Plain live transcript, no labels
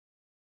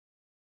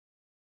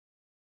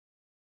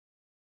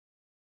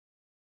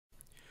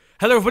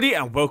Hello everybody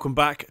and welcome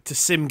back to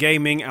Sim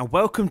Gaming, and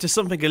welcome to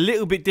something a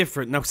little bit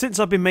different. Now, since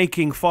I've been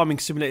making Farming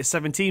Simulator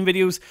 17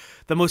 videos,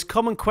 the most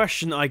common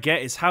question I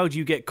get is how do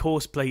you get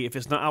Courseplay if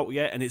it's not out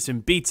yet and it's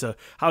in beta?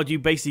 How do you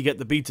basically get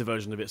the beta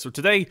version of it? So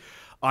today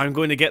I'm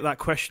going to get that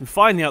question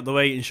finally out the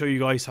way and show you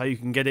guys how you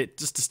can get it,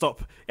 just to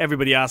stop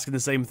everybody asking the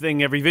same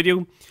thing every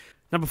video.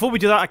 Now, before we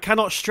do that, I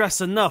cannot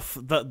stress enough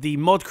that the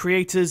mod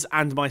creators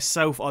and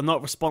myself are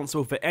not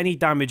responsible for any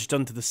damage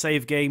done to the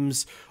save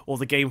games or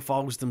the game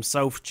files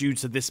themselves due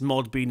to this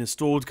mod being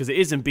installed, because it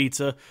is in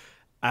beta,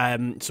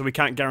 so we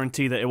can't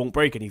guarantee that it won't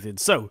break anything.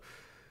 So,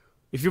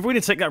 if you're willing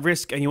to take that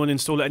risk and you want to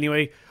install it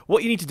anyway,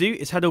 what you need to do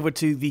is head over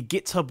to the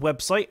GitHub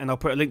website, and I'll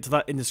put a link to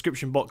that in the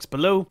description box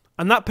below.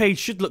 And that page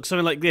should look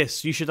something like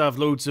this. You should have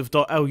loads of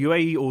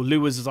 .lua, or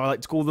luas as I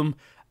like to call them,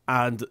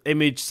 and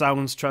image,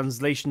 sounds,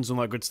 translations, all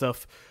that good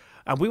stuff.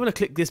 And we want to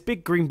click this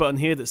big green button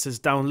here that says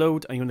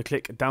download, and you want to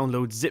click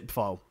download zip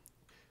file.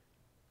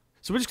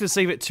 So we're just going to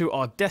save it to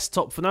our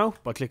desktop for now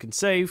by clicking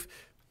save.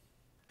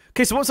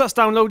 Okay, so once that's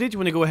downloaded, you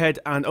want to go ahead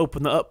and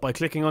open that up by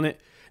clicking on it.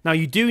 Now,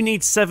 you do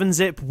need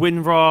 7-zip,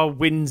 WinRAR,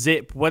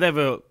 WinZip,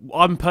 whatever.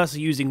 I'm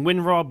personally using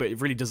WinRAR, but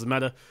it really doesn't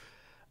matter.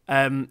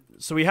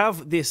 So we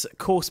have this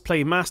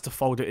Courseplay master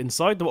folder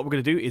inside. Now what we're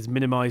going to do is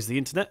minimize the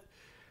internet,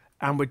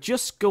 and we're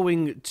just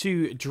going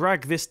to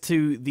drag this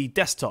to the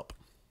desktop.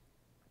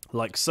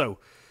 Like so.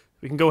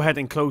 We can go ahead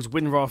and close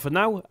WinRAR for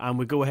now, and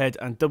we go ahead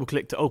and double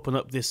click to open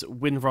up this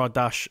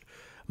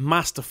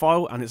WinRAR-master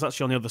file, and it's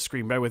actually on the other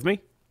screen. Bear with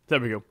me.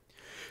 There we go.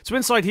 So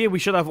inside here we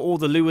should have all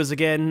the luas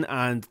again,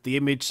 and the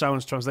image,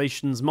 sounds,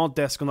 translations, mod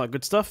desk, and all that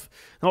good stuff.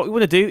 Now what we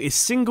want to do is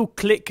single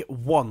click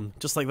one,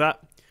 just like that,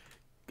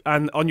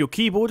 and on your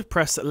keyboard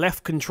press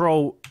left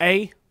control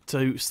A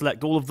to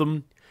select all of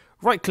them,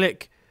 right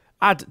click,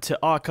 add to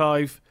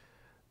archive,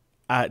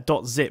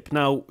 .zip.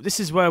 Now, this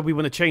is where we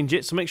want to change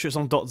it, so make sure it's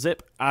on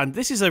 .zip. And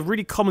this is a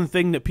really common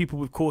thing that people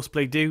with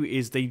Courseplay do,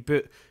 is they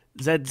put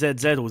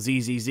ZZZ or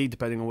ZZZ,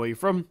 depending on where you're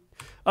from,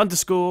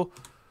 underscore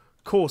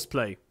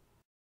Courseplay.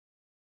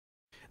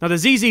 Now, the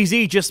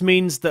ZZZ just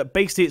means that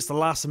basically it's the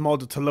last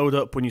mod to load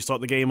up when you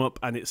start the game up,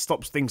 and it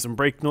stops things from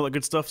breaking, all that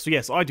good stuff. So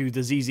yes, I do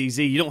the ZZZ.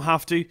 You don't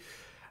have to.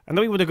 And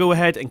then we want to go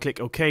ahead and click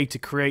OK to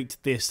create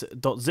this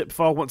 .zip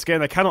file. Once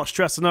again, I cannot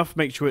stress enough,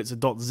 make sure it's a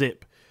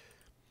 .zip.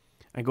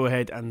 And go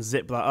ahead and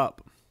zip that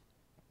up.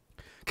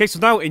 Okay, so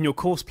now in your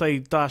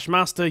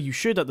Courseplay-master, you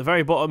should at the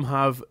very bottom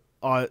have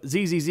our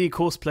ZZZ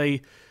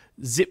Courseplay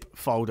zip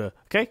folder.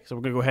 Okay, so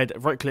we're going to go ahead,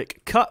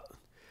 right-click, cut,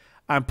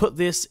 and put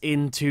this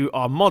into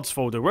our mods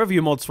folder, wherever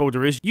your mods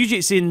folder is. Usually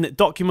it's in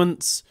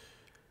Documents,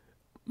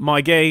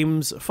 My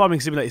Games, Farming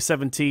Simulator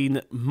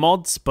 17,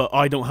 Mods, but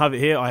I don't have it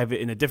here. I have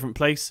it in a different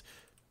place.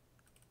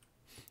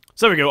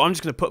 So there we go, I'm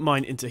just going to put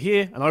mine into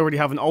here, and I already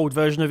have an old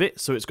version of it,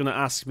 so it's going to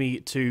ask me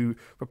to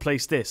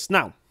replace this.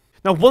 Now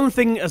one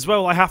thing as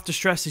well I have to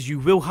stress is you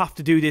will have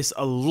to do this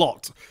a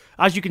lot.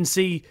 As you can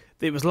see,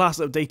 it was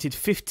last updated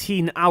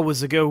 15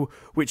 hours ago,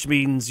 which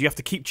means you have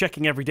to keep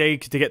checking every day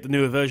to get the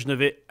newer version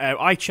of it.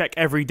 I check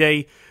every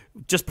day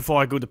just before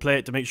I go to play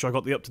it to make sure I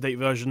got the up-to-date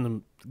version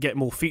and get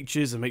more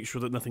features and make sure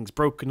that nothing's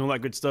broken, all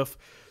that good stuff.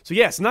 So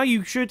yes, now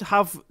you should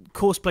have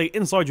Courseplay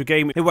inside your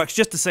game. It works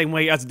just the same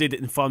way as it did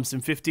in Farm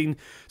Sim 15.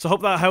 So I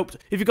hope that helped.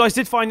 If you guys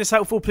did find this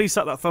helpful, please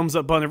hit that thumbs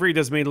up button. It really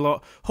does mean a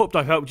lot. Hope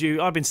I've helped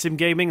you. I've been Sim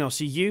Gaming. I'll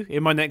see you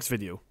in my next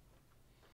video.